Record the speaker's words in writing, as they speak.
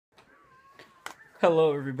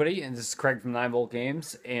Hello, everybody, and this is Craig from 9 Volt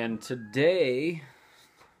Games. And today,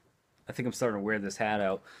 I think I'm starting to wear this hat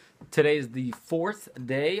out. Today is the 4th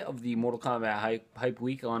day of the Mortal Kombat hype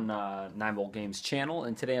week on 9 Volt Games channel,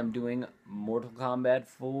 and today I'm doing Mortal Kombat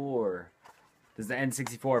 4. This is the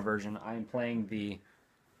N64 version. I am playing the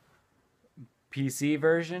PC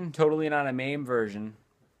version, totally not a MAME version,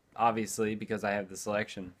 obviously, because I have the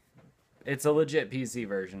selection. It's a legit PC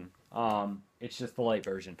version. It's just the light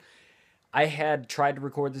version. I had tried to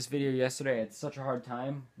record this video yesterday. I had such a hard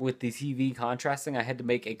time with the TV contrasting. I had to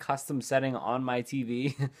make a custom setting on my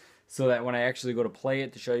TV so that when I actually go to play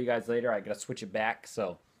it to show you guys later, I gotta switch it back.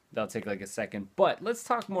 So that'll take like a second. But let's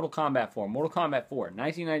talk Mortal Kombat 4. Mortal Kombat 4,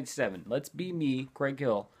 1997. Let's be me, Craig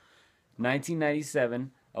Hill.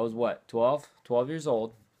 1997. I was what, 12? 12 years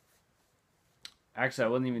old. Actually, I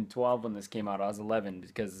wasn't even 12 when this came out. I was 11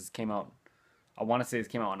 because this came out, I want to say this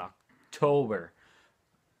came out in October.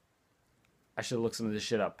 I should look some of this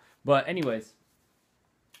shit up. But anyways,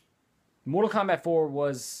 Mortal Kombat 4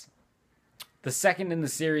 was the second in the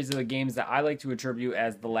series of the games that I like to attribute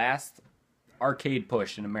as the last arcade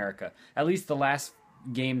push in America. At least the last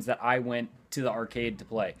games that I went to the arcade to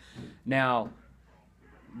play. Now,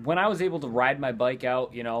 when I was able to ride my bike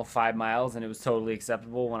out, 5 miles, and it was totally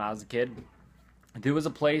acceptable when I was a kid, there was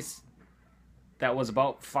a place that was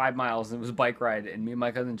about 5 miles, and it was a bike ride, and me and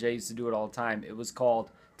my cousin Jay used to do it all the time. It was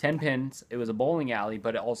called 10 Pins. It was a bowling alley,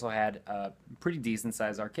 but it also had a pretty decent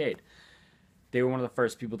sized arcade. They were one of the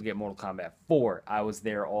first people to get Mortal Kombat 4. I was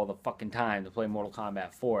there all the fucking time to play Mortal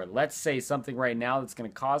Kombat 4. Let's say something right now that's going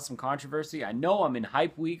to cause some controversy. I know I'm in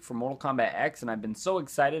hype week for Mortal Kombat X, and I've been so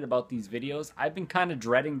excited about these videos. I've been kind of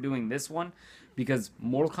dreading doing this one because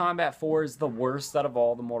Mortal Kombat 4 is the worst out of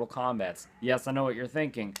all the Mortal Kombats. Yes, I know what you're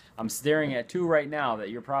thinking. I'm staring at two right now that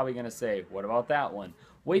you're probably going to say, what about that one?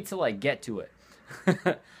 Wait till I get to it.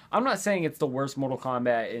 I'm not saying it's the worst Mortal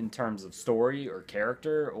Kombat in terms of story or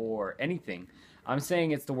character or anything. I'm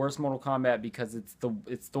saying it's the worst Mortal Kombat because it's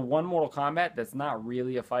the one Mortal Kombat that's not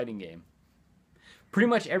really a fighting game. Pretty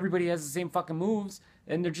much everybody has the same fucking moves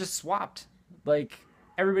and they're just swapped. Like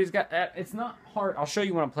everybody's got. It's not hard. I'll show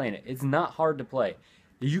you when I'm playing it. It's not hard to play.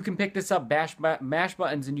 You can pick this up, mash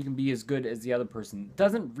buttons, and you can be as good as the other person. It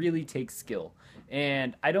doesn't really take skill,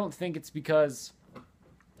 and I don't think it's because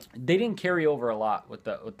they didn't carry over a lot with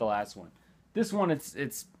the last one. This one,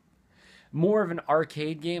 it's more of an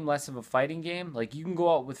arcade game, less of a fighting game. Like, you can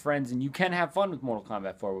go out with friends and you can have fun with Mortal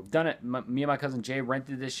Kombat 4. We've done it. Me and my cousin Jay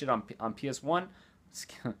rented this shit on PS1.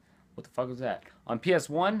 What the fuck was that? On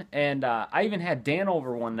PS1, and I even had Dan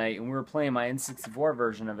over one night, and we were playing my N64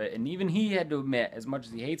 version of it, and even he had to admit, as much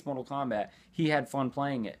as he hates Mortal Kombat, he had fun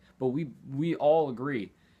playing it. But we all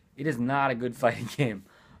agree, it is not a good fighting game.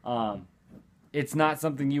 It's not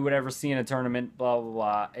something you would ever see in a tournament, blah, blah,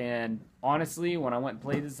 blah. And honestly, when I went and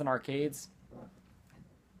played this in arcades,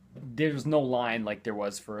 there was no line like there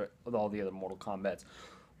was for all the other Mortal Kombats,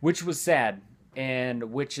 which was sad.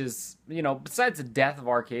 And which is, besides the death of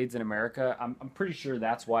arcades in America, I'm pretty sure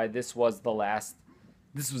that's why this was the last,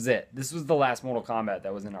 this was it. This was the last Mortal Kombat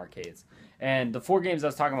that was in arcades. And the 4 games I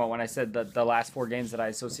was talking about when I said the last 4 games that I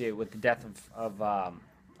associate with the death of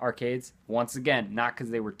arcades, once again, not because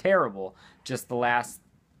they were terrible, just the last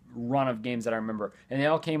run of games that I remember, and they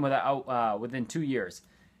all came within 2 years.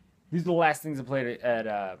 These are the last things I played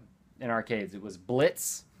at in arcades. It was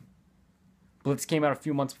Blitz. Blitz came out a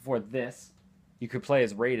few months before this. You could play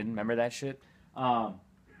as Raiden. Remember that shit? Mortal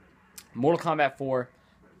Kombat 4,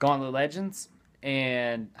 Gauntlet Legends,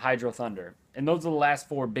 and Hydro Thunder. And those are the last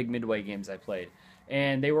 4 big Midway games I played.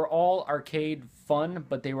 And they were all arcade fun,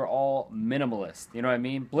 but they were all minimalist. You know what I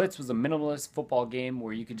mean? Blitz was a minimalist football game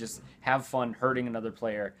where you could just have fun hurting another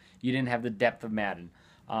player. You didn't have the depth of Madden.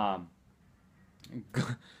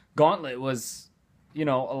 Gauntlet was, a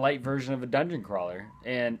light version of a dungeon crawler.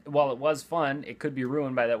 And while it was fun, it could be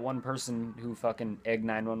ruined by that one person who fucking egged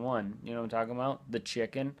 911. You know what I'm talking about? The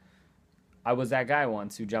chicken. I was that guy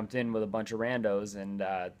once who jumped in with a bunch of randos, and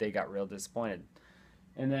they got real disappointed.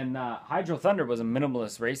 And then Hydro Thunder was a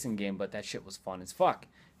minimalist racing game, but that shit was fun as fuck.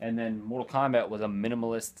 And then Mortal Kombat was a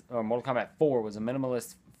minimalist, or Mortal Kombat 4 was a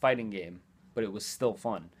minimalist fighting game, but it was still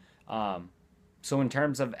fun. So in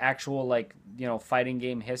terms of actual, fighting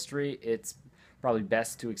game history, it's probably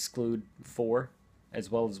best to exclude 4,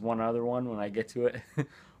 as well as one other one when I get to it.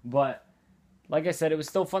 But, like I said, it was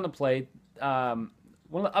still fun to play. One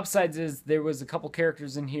of the upsides is there was a couple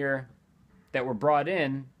characters in here that were brought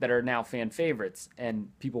in that are now fan favorites, and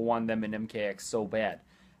people wanted them in MKX so bad.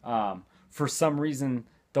 For some reason,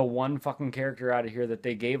 the one fucking character out of here that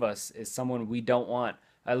they gave us is someone we don't want.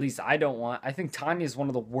 At least I don't want. I think Tanya is one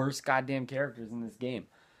of the worst goddamn characters in this game.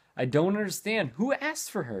 I don't understand. Who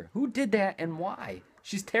asked for her? Who did that and why?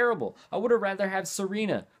 She's terrible. I would have rather have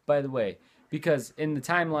Serena, by the way. Because in the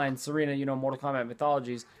timeline, Serena, you know, Mortal Kombat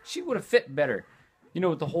mythologies, she would have fit better. You know,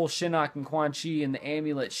 with the whole Shinnok and Quan Chi and the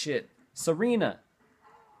amulet shit. Serena.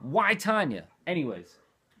 Why Tanya? Anyways.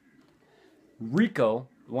 Rico,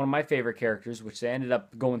 one of my favorite characters, which they ended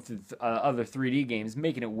up going through other 3D games,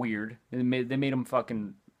 making it weird. They made him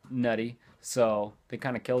fucking nutty. So they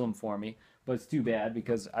kind of killed him for me. But it's too bad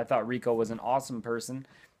because I thought Rico was an awesome person.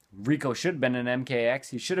 Rico should have been an MKX.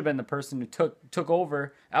 He should have been the person who took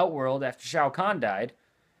over Outworld after Shao Kahn died.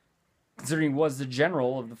 Considering he was the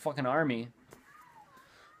general of the fucking army.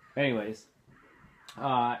 Anyways.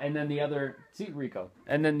 And then the other... See, Rico.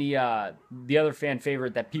 And then the other fan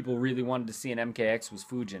favorite that people really wanted to see in MKX was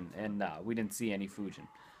Fujin. And we didn't see any Fujin.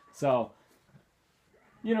 So...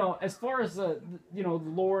 You know, as far as the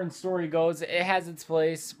lore and story goes, it has its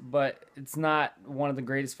place, but it's not one of the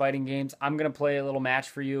greatest fighting games. I'm going to play a little match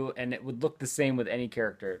for you, and it would look the same with any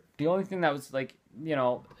character. The only thing that was, like, you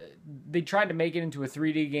know, they tried to make it into a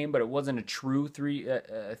 3D game, but it wasn't a true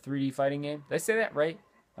 3D fighting game. Did I say that right?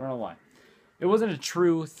 I don't know why. It wasn't a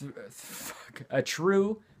true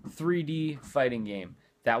 3D fighting game.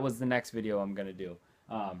 That was the next video I'm going to do.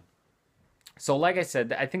 So, like I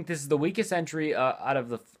said, I think this is the weakest entry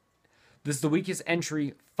this is the weakest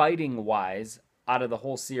entry fighting-wise out of the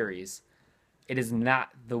whole series. It is not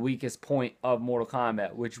the weakest point of Mortal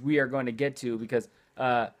Kombat, which we are going to get to because,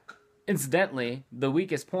 incidentally, the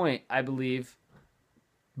weakest point, I believe,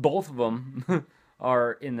 both of them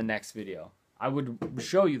are in the next video. I would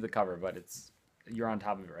show you the cover, but you're on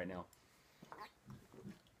top of it right now.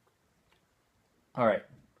 All right,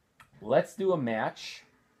 let's do a match.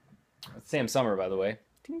 That's Sam Summer, by the way.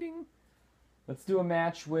 Ding, ding. Let's do a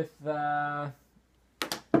match with Noob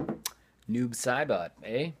Saibot,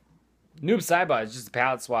 eh? Noob Saibot is just a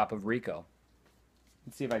palette swap of Rico.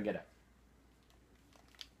 Let's see if I get it.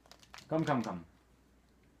 Come, come, come.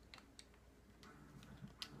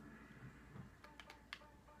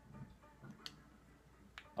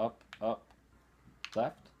 Up, up,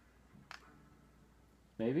 left.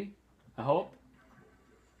 Maybe? I hope.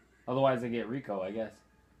 Otherwise I get Rico, I guess.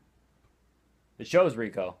 It shows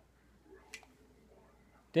Rico.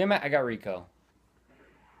 Damn it, I got Rico.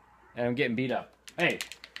 And I'm getting beat up. Hey,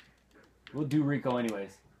 we'll do Rico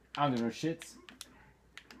anyways. I don't give no shits.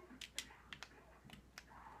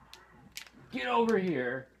 Get over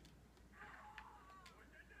here.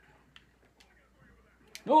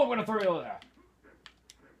 No, I'm gonna throw you over there.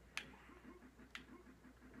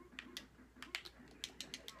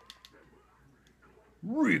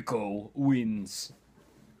 Rico wins.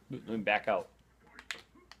 Let me back out.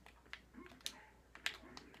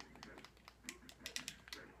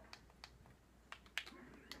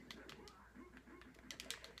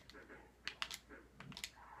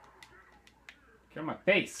 Get on my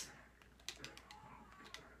face.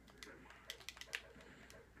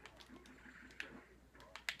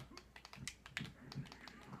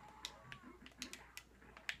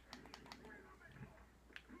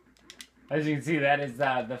 As you can see, that is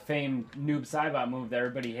the famed Noob Saibot move that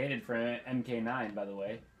everybody hated for MK9, by the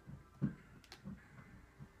way.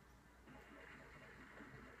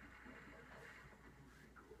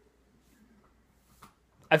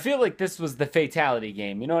 I feel like this was the fatality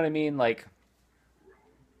game. You know what I mean? Like,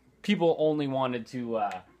 people only wanted to,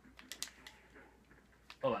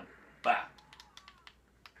 hold on. Ah.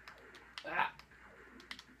 Ah.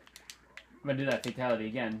 I'm gonna do that fatality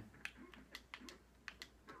again.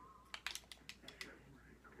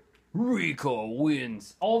 Rico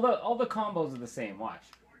wins. All the combos are the same. Watch.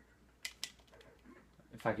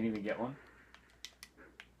 If I can even get one.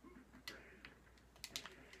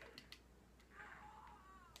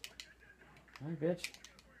 All right, bitch.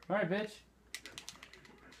 All right, bitch.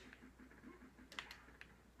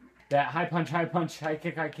 That high punch, high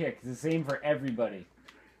kick, high kick. It's the same for everybody.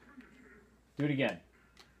 Do it again.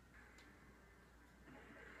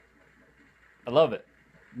 I love it.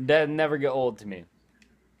 That never get old to me.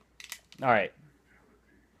 All right.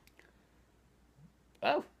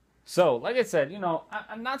 Oh, so like I said, you know,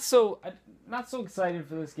 I'm not so excited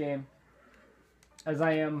for this game as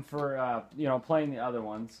I am for you know, playing the other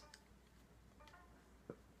ones.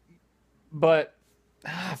 But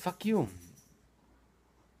fuck you.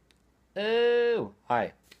 Oh,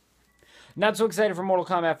 hi. Not so excited for Mortal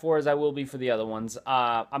Kombat 4 as I will be for the other ones.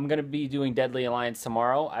 I'm gonna be doing Deadly Alliance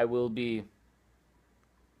tomorrow. I will be.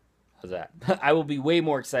 How's that? I will be way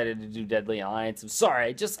more excited to do Deadly Alliance. I'm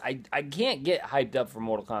sorry, I can't get hyped up for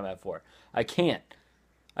Mortal Kombat 4. I can't.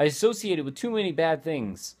 I associate it with too many bad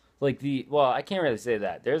things. Like well, I can't really say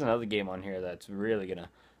that. There's another game on here that's really gonna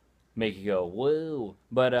make you go, whoa.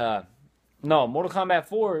 But no, Mortal Kombat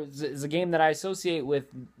 4 is a game that I associate with,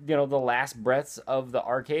 the last breaths of the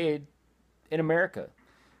arcade in America.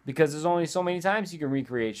 Because there's only so many times you can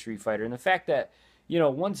recreate Street Fighter. And the fact that,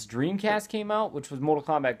 once Dreamcast came out, which was Mortal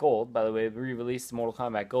Kombat Gold, by the way, re-released Mortal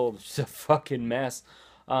Kombat Gold, which is a fucking mess.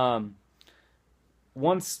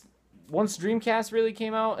 Once Dreamcast really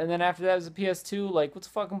came out, and then after that was the PS2, like, what's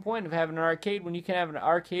the fucking point of having an arcade when you can have an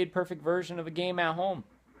arcade perfect version of a game at home?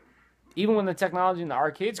 Even when the technology in the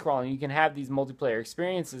arcade's crawling, you can have these multiplayer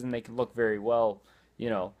experiences, and they can look very well,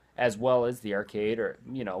 as well as the arcade, or,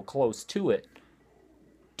 close to it.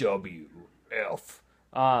 WF.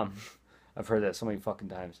 I've heard that so many fucking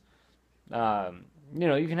times.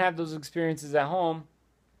 You can have those experiences at home,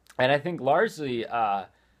 and I think largely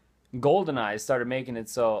GoldenEye started making it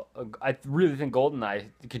so. I really think GoldenEye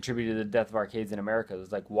contributed to the death of arcades in America. It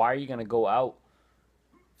was like, why are you gonna go out?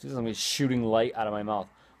 This is like shooting light out of my mouth.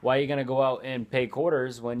 Why are you gonna go out and pay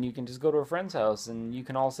quarters when you can just go to a friend's house and you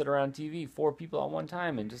can all sit around TV, 4 people at one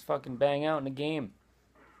time, and just fucking bang out in a game,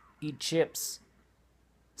 eat chips,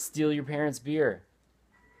 steal your parents' beer,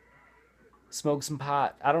 smoke some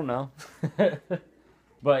pot. I don't know.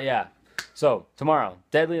 But yeah. So, tomorrow,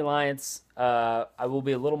 Deadly Alliance, I will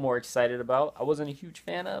be a little more excited about. I wasn't a huge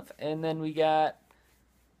fan of. And then we got,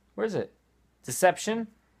 where is it? Deception,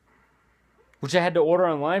 which I had to order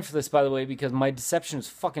online for this, by the way, because my Deception is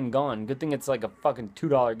fucking gone. Good thing it's like a fucking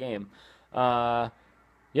 $2 game. Yeah,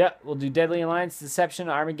 we'll do Deadly Alliance, Deception,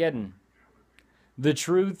 Armageddon. The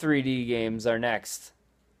true 3D games are next.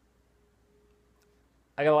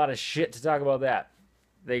 I got a lot of shit to talk about that.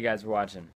 Thank you guys for watching.